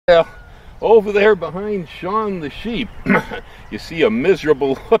Well, over there behind Sean the sheep, you see a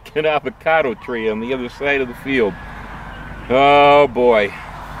miserable looking avocado tree on the other side of the field. Oh boy.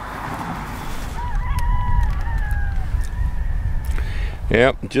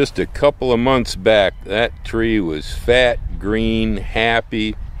 Yep, just a couple of months back, that tree was fat, green,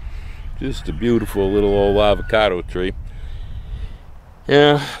 happy. Just a beautiful little old avocado tree.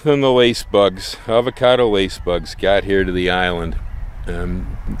 Yeah, then the lace bugs, avocado lace bugs, got here to the island.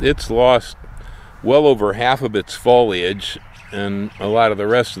 It's lost well over half of its foliage, and a lot of the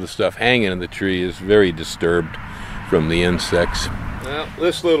rest of the stuff hanging in the tree is very disturbed from the insects. Well,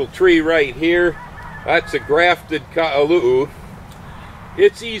 this little tree right here, that's a grafted ka'alu'u.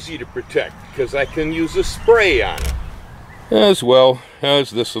 It's easy to protect because I can use a spray on it. As well as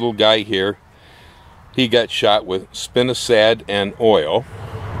this little guy here. He got shot with spinosad and oil.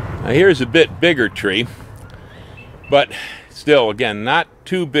 Now here's a bit bigger tree, but still, again, not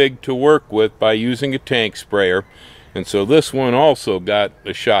too big to work with by using a tank sprayer. And so this one also got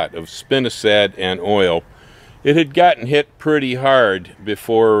a shot of spinosad and oil. It had gotten hit pretty hard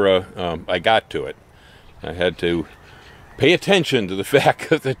before I got to it. I had to pay attention to the fact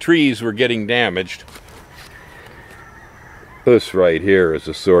that the trees were getting damaged. This right here is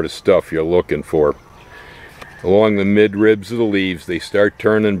the sort of stuff you're looking for. Along the mid-ribs of the leaves, they start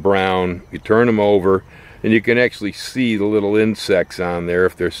turning brown. You turn them over, and you can actually see the little insects on there.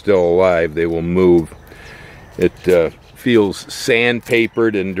 If they're still alive, they will move. It feels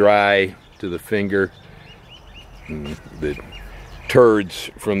sandpapered and dry to the finger. And the turds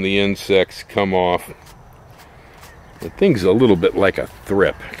from the insects come off. The thing's a little bit like a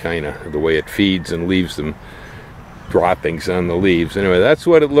thrip, kind of, the way it feeds and leaves them droppings on the leaves. Anyway, that's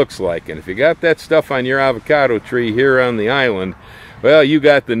what it looks like. And if you got that stuff on your avocado tree here on the island, well, you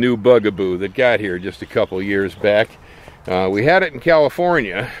got the new bugaboo that got here just a couple years back. We had it in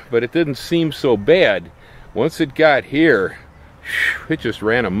California, but it didn't seem so bad. Once it got here, it just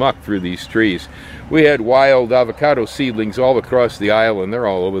ran amok through these trees. We had wild avocado seedlings all across the island. They're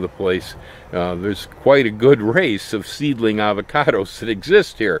all over the place. There's quite a good race of seedling avocados that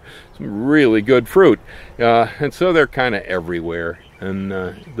exist here. Some really good fruit. And so they're kind of everywhere. And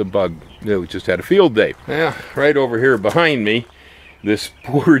the bug, we just had a field day. Yeah, right over here behind me, this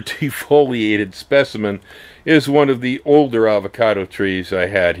poor defoliated specimen is one of the older avocado trees I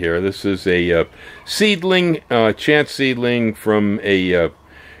had here. This is a seedling, chance seedling from a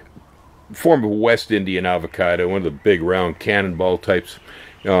form of West Indian avocado, one of the big round cannonball types.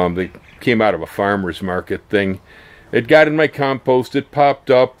 They came out of a farmer's market thing. It got in my compost. It popped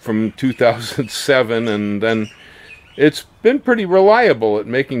up from 2007, and then it's been pretty reliable at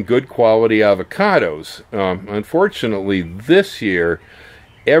making good quality avocados. Unfortunately, this year,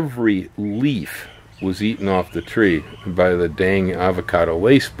 every leaf was eaten off the tree by the dang avocado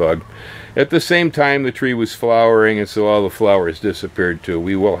lace bug. At the same time, the tree was flowering, and so all the flowers disappeared too.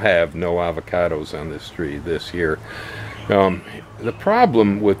 We will have no avocados on this tree this year. The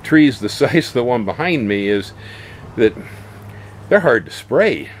problem with trees the size of the one behind me is that they're hard to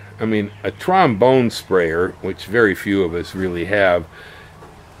spray. I mean, a trombone sprayer, which very few of us really have,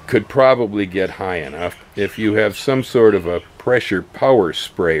 could probably get high enough. If you have some sort of a pressure power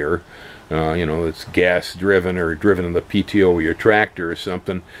sprayer, you know, that's gas driven or driven in the PTO of your tractor or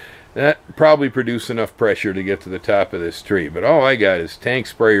something, that probably produce enough pressure to get to the top of this tree. But all I got is tank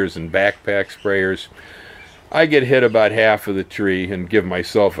sprayers and backpack sprayers. I get hit about half of the tree and give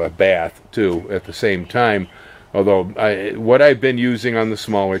myself a bath too at the same time. Although what I've been using on the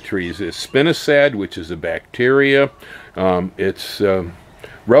smaller trees is spinosad, which is a bacteria. It's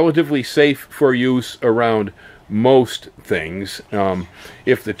relatively safe for use around most things.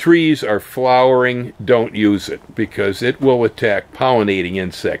 If the trees are flowering, don't use it because it will attack pollinating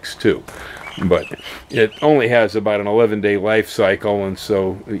insects too. But it only has about an 11-day life cycle, and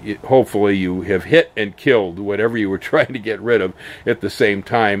so hopefully you have hit and killed whatever you were trying to get rid of at the same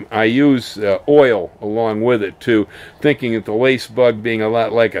time. I use oil along with it too, thinking that the lace bug being a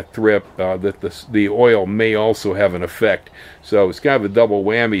lot like a thrip, that the oil may also have an effect. So it's kind of a double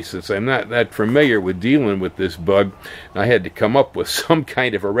whammy. Since I'm not that familiar with dealing with this bug, I had to come up with some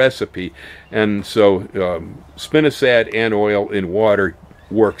kind of a recipe, and so spinosad and oil in water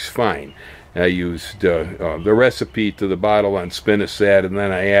works fine. I used the recipe to the bottle on spinosad, and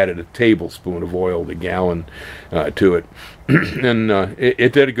then I added a tablespoon of oil to gallon to it. And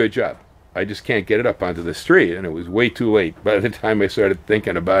it did a good job. I just can't get it up onto this tree, and it was way too late. By the time I started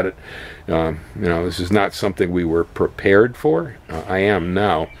thinking about it, you know, this is not something we were prepared for. I am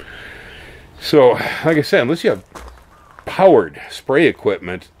now. So, like I said, unless you have powered spray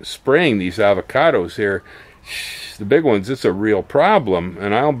equipment spraying these avocados here, the big ones, it's a real problem.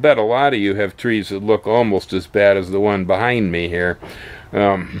 And I'll bet a lot of you have trees that look almost as bad as the one behind me here.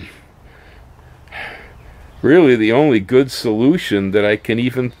 Really, the only good solution that I can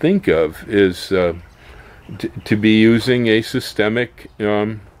even think of is to be using a systemic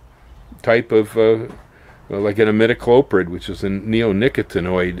type of, like an imidacloprid, which is a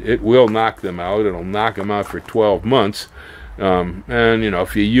neonicotinoid. It will knock them out. It'll knock them out for 12 months. And, you know,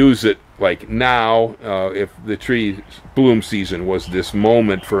 if you use it like now, if the tree bloom season was this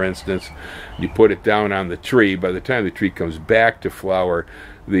moment, for instance, you put it down on the tree, by the time the tree comes back to flower,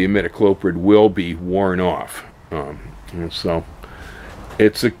 the imidacloprid will be worn off. And so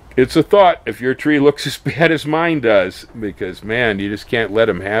it's a thought if your tree looks as bad as mine does, because, man, you just can't let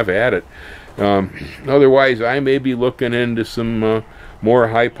them have at it. Otherwise, I may be looking into some more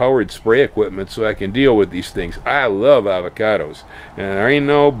high-powered spray equipment so I can deal with these things. I love avocados, and there ain't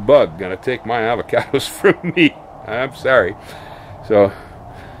no bug gonna take my avocados from me. I'm sorry. So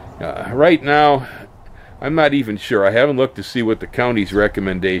right now, I'm not even sure. I haven't looked to see what the county's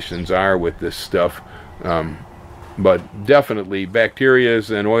recommendations are with this stuff. But definitely bacterias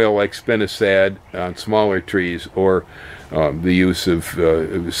and oil like spinosad on smaller trees, or the use of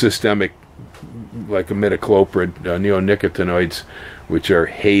systemic, like imidacloprid, neonicotinoids, which are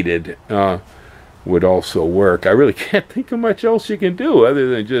hated, would also work. I really can't think of much else you can do other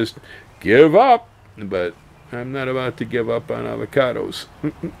than just give up. But I'm not about to give up on avocados.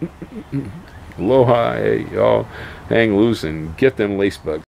 Aloha, y'all. Hang loose and get them lace bugs.